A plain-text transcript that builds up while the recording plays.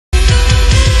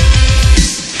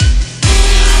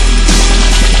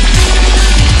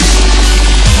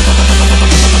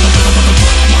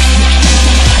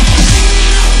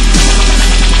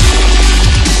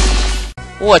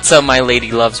What's up, my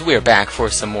lady loves? We're back for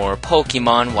some more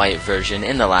Pokemon White version.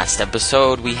 In the last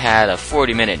episode, we had a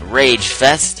 40-minute rage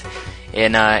fest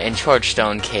in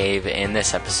Chargestone Cave. In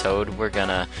this episode, we're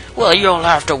gonna... Well, you'll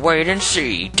have to wait and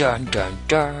see. Dun dun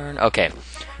dun. Okay,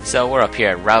 so we're up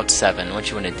here at Route 7. What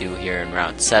you want to do here in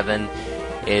Route 7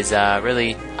 is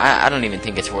really... I don't even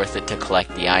think it's worth it to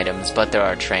collect the items, but there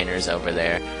are trainers over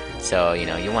there. So, you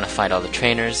know, you want to fight all the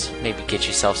trainers, maybe get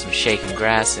yourself some shaken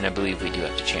grass, and I believe we do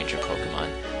have to change our Pokemon.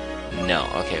 No.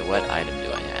 Okay, what item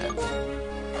do I have?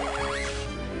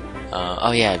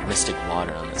 Oh yeah, I have Mystic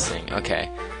Water on this thing. Okay.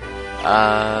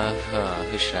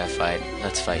 Who should I fight?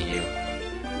 Let's fight you.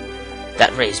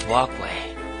 That raised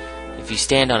walkway. If you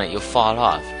stand on it, you'll fall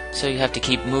off. So you have to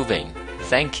keep moving.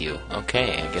 Thank you.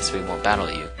 Okay, I guess we won't battle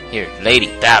you. Here, lady,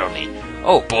 battle me.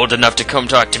 Oh, bold enough to come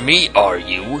talk to me, are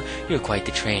you? You're quite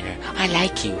the trainer. I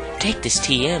like you. Take this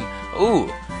TM.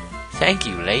 Ooh, thank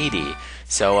you, lady.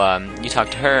 So, you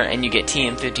talk to her, and you get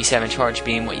TM57 Charge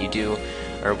Beam. What you do,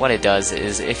 or what it does,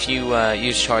 is if you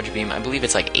use Charge Beam, I believe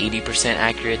it's like 80%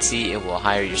 accuracy, it will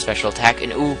higher your special attack,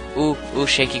 and ooh,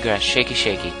 shaky grass,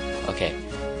 shaky. Okay,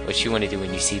 what you want to do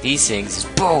when you see these things is,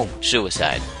 boom,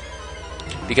 suicide.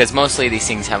 Because mostly these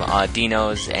things have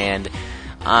Dinos, and...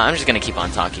 I'm just gonna keep on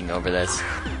talking over this.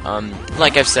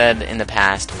 Like I've said in the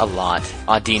past, a lot.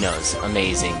 Audinos,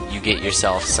 amazing. You get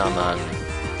yourself some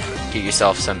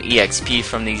EXP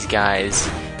from these guys.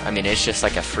 I mean, it's just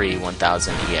like a free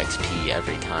 1,000 EXP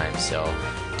every time. So,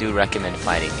 do recommend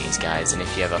fighting these guys. And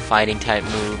if you have a fighting type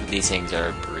move, these things are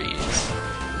a breeze.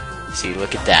 See,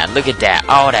 look at that,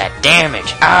 all that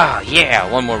damage. Oh yeah,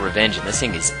 one more revenge, and this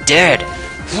thing is dead.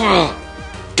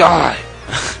 Die.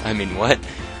 I mean, what?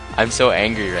 I'm so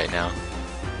angry right now.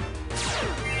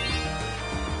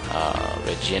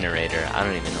 Regenerator. I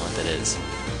don't even know what that is.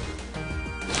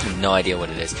 No idea what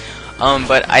it is.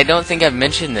 But I don't think I've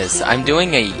mentioned this. I'm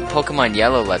doing a Pokemon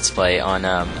Yellow Let's Play on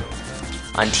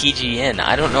TGN.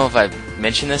 I don't know if I've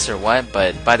mentioned this or what,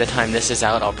 but by the time this is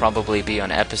out, I'll probably be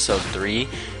on episode 3.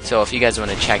 So if you guys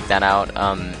want to check that out,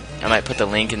 I might put the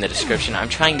link in the description. I'm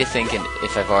trying to think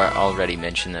if I've already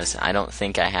mentioned this. I don't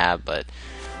think I have, but...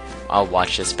 I'll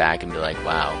watch this back and be like,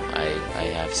 wow, I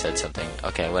have said something.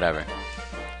 Okay, whatever.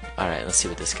 Alright, let's see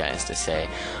what this guy has to say.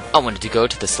 I wanted to go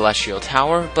to the Celestial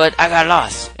Tower, but I got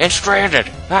lost and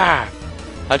stranded. Ah!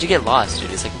 How'd you get lost,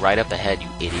 dude? It's like right up ahead, you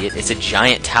idiot. It's a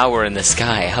giant tower in the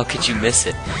sky. How could you miss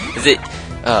it? Is it...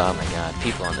 Oh my god,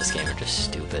 people on this game are just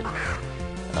stupid.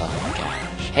 Oh my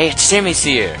gosh. Hey, it's Timmy's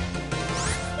here!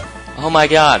 Oh my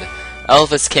god.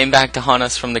 Elvis came back to haunt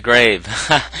us from the grave.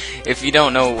 If you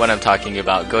don't know what I'm talking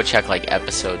about, go check like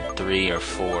episode 3 or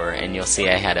 4, and you'll see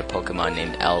I had a Pokemon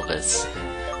named Elvis.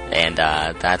 And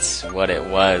that's what it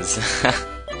was.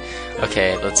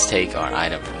 Okay, let's take our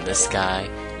item from this guy.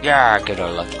 Yeah, get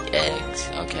our lucky eggs.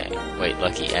 Okay, wait,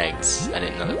 lucky eggs. I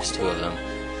didn't know there was 2 of them.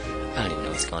 I don't even know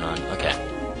what's going on. Okay.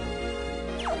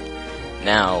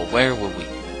 Now, where will we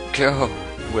go?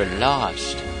 We're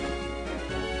lost.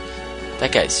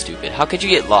 That guy's stupid. How could you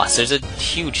get lost? There's a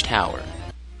huge tower.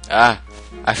 Ah,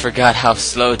 I forgot how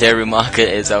slow Darumaka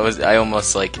is. I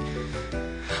almost like...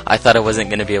 I thought I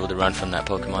wasn't going to be able to run from that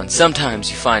Pokemon.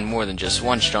 Sometimes you find more than just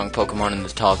one strong Pokemon in the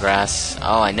tall grass.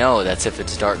 Oh, I know. That's if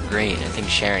it's dark green. I think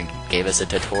Sharon gave us a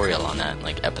tutorial on that in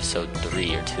like episode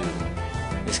 3 or 2.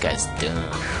 This guy's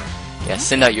dumb. Yeah,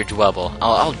 send out your Dwebble.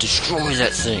 I'll destroy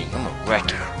that thing. I'm gonna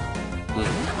wreck it. Ooh.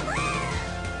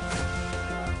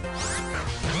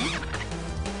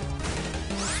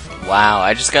 Wow,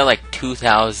 I just got like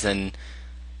 2,000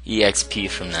 EXP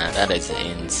from that. That is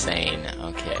insane.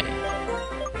 Okay.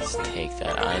 Let's take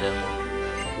that item.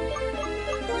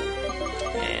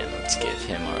 And let's give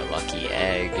him our lucky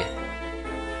egg.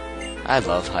 I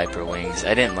love Hyper Wings.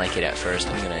 I didn't like it at first,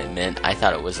 I'm gonna admit. I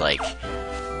thought it was like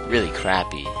really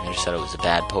crappy. I just thought it was a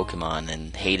bad Pokemon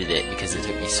and hated it because it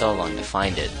took me so long to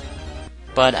find it.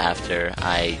 But after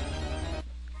I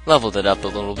leveled it up a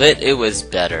little bit, it was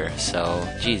better, so,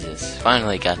 Jesus,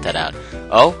 finally got that out.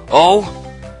 Oh!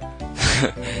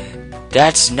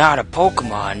 That's not a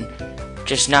Pokemon,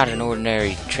 just not an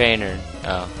ordinary trainer.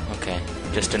 Oh, okay,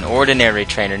 just an ordinary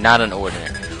trainer, not an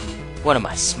ordinary. What am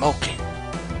I smoking?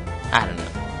 I don't know.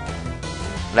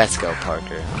 Let's go,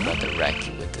 Parker. I'm about to wreck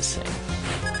you with this thing.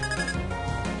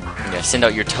 Yeah, send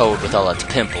out your Toad with all its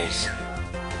pimples.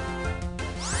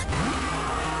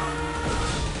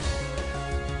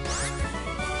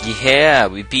 Yeah,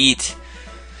 we beat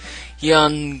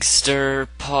Youngster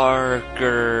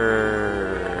Parker.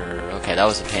 Okay, that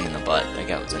was a pain in the butt. That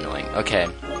guy was annoying. Okay,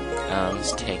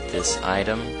 let's take this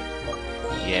item.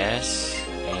 Yes,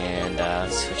 and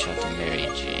switch out to Mary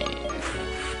Jane.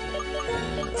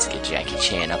 And let's Let's get Jackie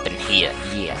Chan up in here.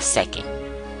 Yeah, second.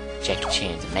 Jackie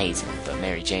Chan's amazing, but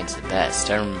Mary Jane's the best.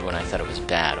 I remember when I thought it was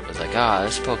bad. I was like,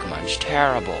 this Pokemon's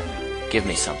terrible. Give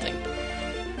me something.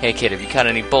 Hey kid, have you caught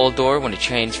any Boldore when it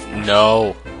trains?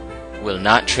 No. Will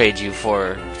not trade you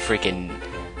for freaking...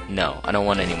 No, I don't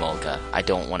want any Molga. I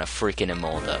don't want a freaking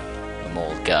Emolga.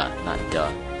 Emolga, not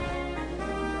duh.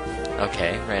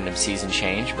 Okay, random season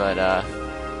change, but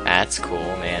that's cool,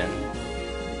 man.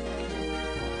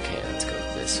 Okay, let's go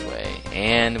this way.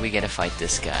 And we gotta fight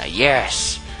this guy.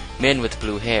 Yes! Men with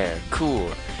blue hair.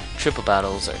 Cool. Triple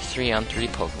battles are 3-on-3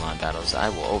 Pokemon battles. I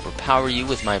will overpower you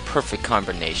with my perfect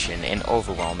combination and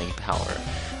overwhelming power.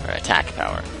 Or attack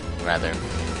power, rather.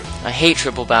 I hate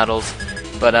triple battles,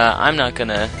 but I'm not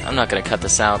gonna cut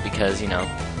this out because, you know,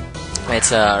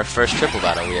 it's our first triple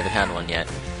battle. We haven't had one yet.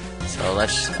 So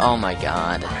let's... Oh my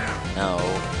god. No.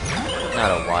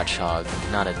 Not a Watchog.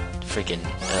 Not a freaking...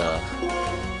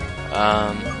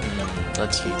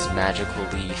 Let's use Magical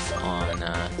Leaf on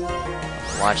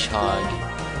Watchog.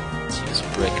 Let's use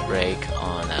Brick Break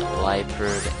on that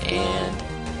Liepard,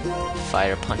 and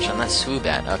Fire Punch on that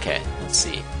Swoobat. Okay, let's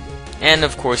see. And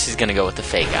of course he's gonna go with the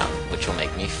Fake Out, which will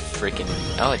make me freaking...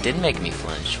 Oh, it did make me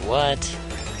flinch. What?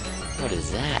 What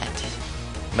is that?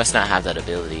 Must not have that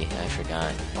ability. I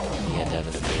forgot. He had to have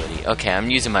an ability. Okay,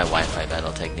 I'm using my Wi-Fi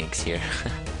battle techniques here.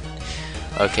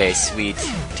 Okay, sweet.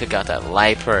 Took out that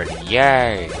Liepard.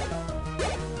 Yay!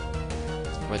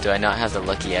 What, do I not have the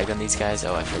lucky egg on these guys?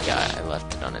 Oh, I forgot. I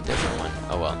left it on a different one.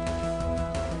 Oh well.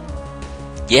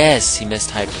 Yes! He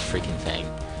missed Hyper freaking thing.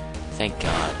 Thank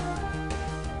God.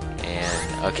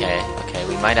 And okay,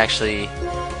 we might actually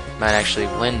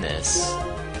win this.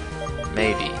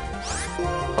 Maybe.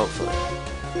 Hopefully.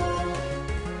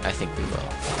 I think we will.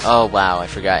 Oh wow, I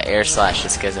forgot. Air Slash,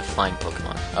 this guy's a flying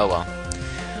Pokemon. Oh well.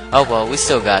 Oh well, we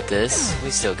still got this. We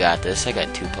still got this. I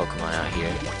got 2 Pokemon out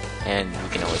here. And we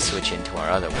can always switch into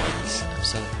our other ones.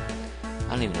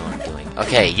 I don't even know what I'm doing.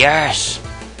 Okay, yes!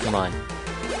 Come on.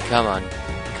 Come on.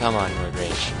 Come on, Word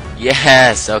Rage.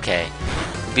 Yes! Okay.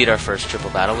 We beat our first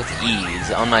triple battle with ease.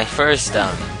 On my first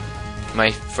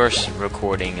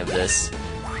recording of this,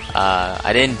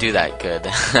 I didn't do that good.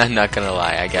 I'm not gonna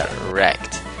lie, I got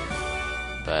wrecked.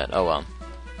 But, oh well.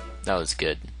 That was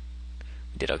good.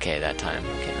 We did okay that time.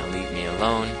 Okay, now leave me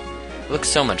alone. It looks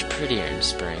so much prettier in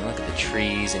spring. Look at the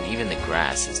trees, and even the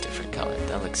grass is different colored.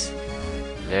 That looks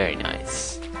very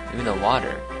nice. Even the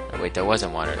water. Oh wait, that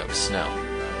wasn't water, that was snow.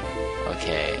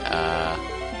 Okay,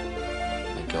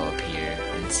 let me go up here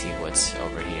and see what's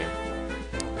over here.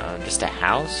 Just a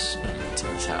house? What's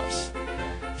in this house?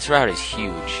 This route is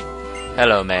huge.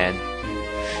 Hello, man.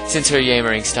 Since her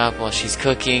yammering stopped while she's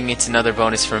cooking, it's another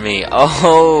bonus for me.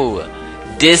 Oh!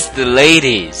 Diss the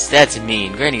ladies! That's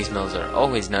mean. Granny's meals are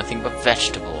always nothing but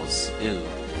vegetables. Ew.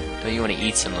 Don't you want to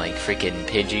eat some, like, freaking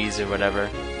Pidgeys or whatever?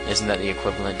 Isn't that the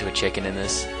equivalent to a chicken in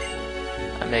this?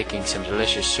 I'm making some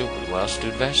delicious soup with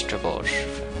well-stewed vegetables.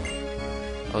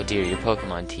 Oh dear, your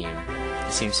Pokemon team.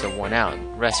 It seems so worn out.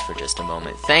 Rest for just a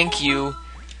moment. Thank you!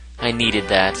 I needed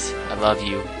that. I love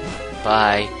you.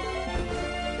 Bye.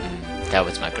 That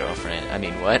was my girlfriend. I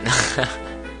mean, what?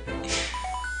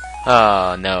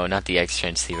 Oh, no, not the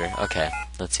X-Transceiver. Okay,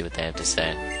 let's see what they have to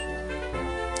say.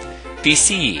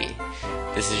 BC!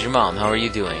 This is your mom. How are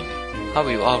you doing? How are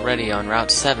you already on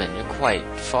Route 7? You're quite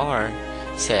far.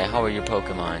 Say, how are your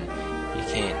Pokemon? You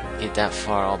can't get that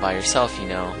far all by yourself, you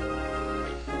know.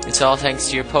 It's all thanks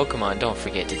to your Pokemon. Don't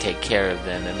forget to take care of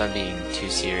them. Am I being too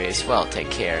serious? Well,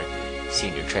 take care.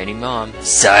 Senior Training Mom.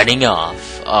 Signing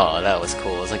off. Oh, that was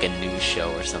cool. It was like a news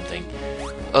show or something.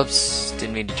 Oops,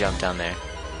 didn't mean to jump down there.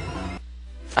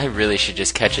 I really should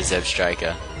just catch a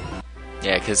Zebstrika.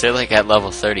 Yeah, because they're like at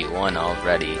level 31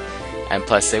 already. And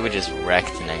plus, they would just wreck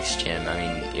the next gym. I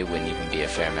mean, it wouldn't even be a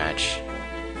fair match.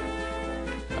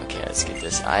 Okay, let's get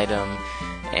this item.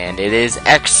 And it is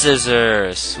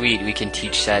X-Scissor! Sweet, we can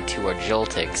teach that to our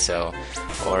Joltik, so...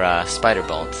 Or, Spider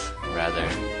Bolt, rather.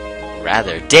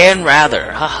 Dan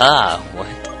Rather! Haha! What?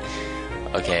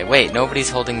 Okay, wait, nobody's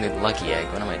holding the lucky egg.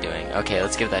 What am I doing? Okay,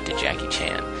 let's give that to Jackie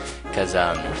Chan. Because,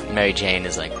 Mary Jane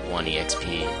is like 1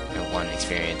 EXP, or 1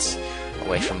 experience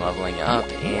away from leveling up,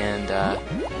 and,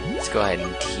 let's go ahead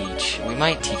and teach... We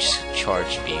might teach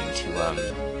Charged Beam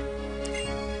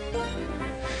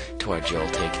to our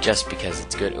Joltik, just because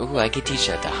it's good. Ooh, I could teach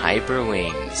that to Hyper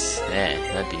Wings.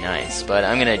 That'd be nice. But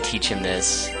I'm gonna teach him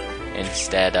this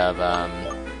instead of,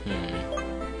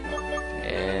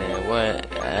 what?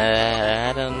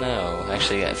 I don't know.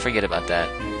 Actually, forget about that.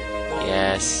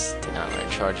 Yes, did not learn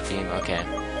Charge Beam. Okay.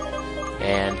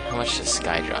 And how much does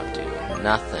Skydrop do?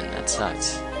 Nothing. That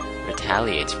sucks.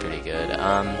 Retaliate's pretty good.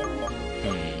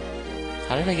 How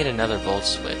How did I get another volt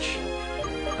switch?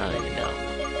 I don't even know.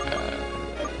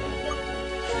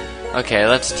 Okay,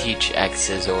 let's teach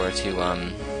Xizor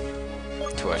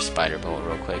to our Spider Bolt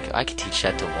real quick. I could teach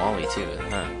that to Wally too,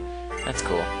 huh? That's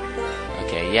cool.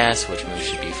 Okay, yes, which move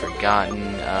should be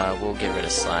forgotten. We'll get rid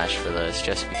of Slash for this,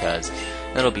 just because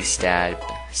it'll be stab,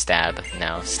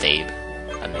 now, Stabe.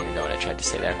 I don't even know what I tried to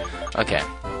say there. Okay.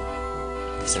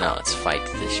 So now let's fight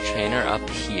this trainer up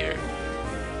here.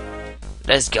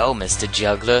 Let's go, Mr.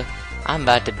 Juggler. I'm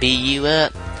about to beat you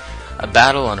up. A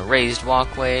battle on a raised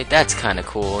walkway? That's kinda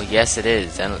cool. Yes, it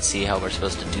is. I don't see how we're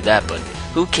supposed to do that, but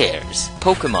who cares?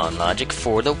 Pokemon logic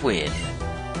for the win.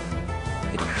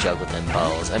 Gonna juggle them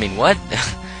balls. I mean, what?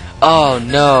 Oh,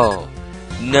 no.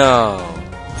 No.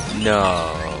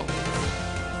 No.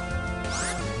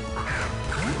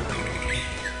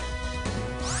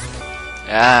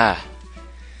 Ah.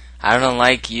 I don't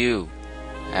like you.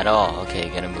 At all. Okay,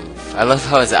 gonna move. I love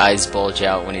how his eyes bulge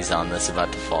out when he's on this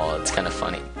about to fall. It's kind of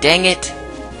funny. Dang it!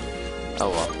 Oh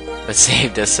well. That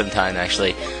saved us some time,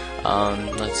 actually.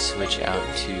 Let's switch out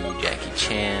to Jackie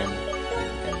Chan.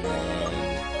 And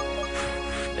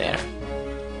then... there.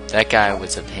 That guy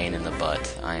was a pain in the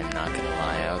butt. I am not gonna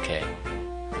lie. Okay.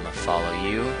 I'm gonna follow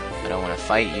you. I don't want to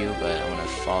fight you, but I want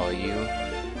to follow you.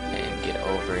 And get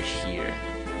over here.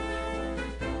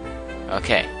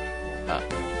 Okay. Up.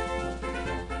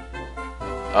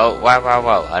 Oh,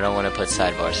 wow. I don't want to put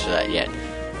sidebars for that yet.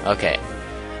 Okay.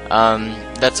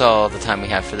 That's all the time we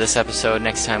have for this episode.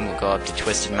 Next time we'll go up to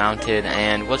Twisted Mountain,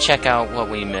 and we'll check out what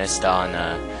we missed on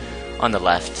the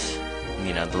left.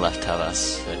 You know, the left of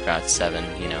us, at Route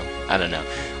 7, you know. I don't know.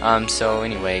 So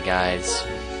anyway, guys,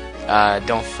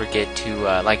 don't forget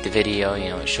to like the video. You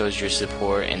know, it shows your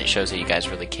support, and it shows that you guys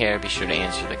really care. Be sure to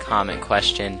answer the comment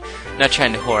question. I'm not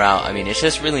trying to whore out. I mean, it's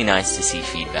just really nice to see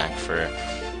feedback for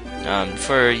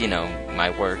you know,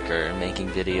 my work or making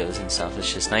videos and stuff.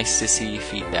 It's just nice to see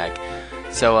feedback.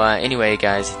 So anyway,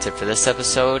 guys, that's it for this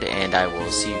episode, and I will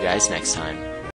see you guys next time.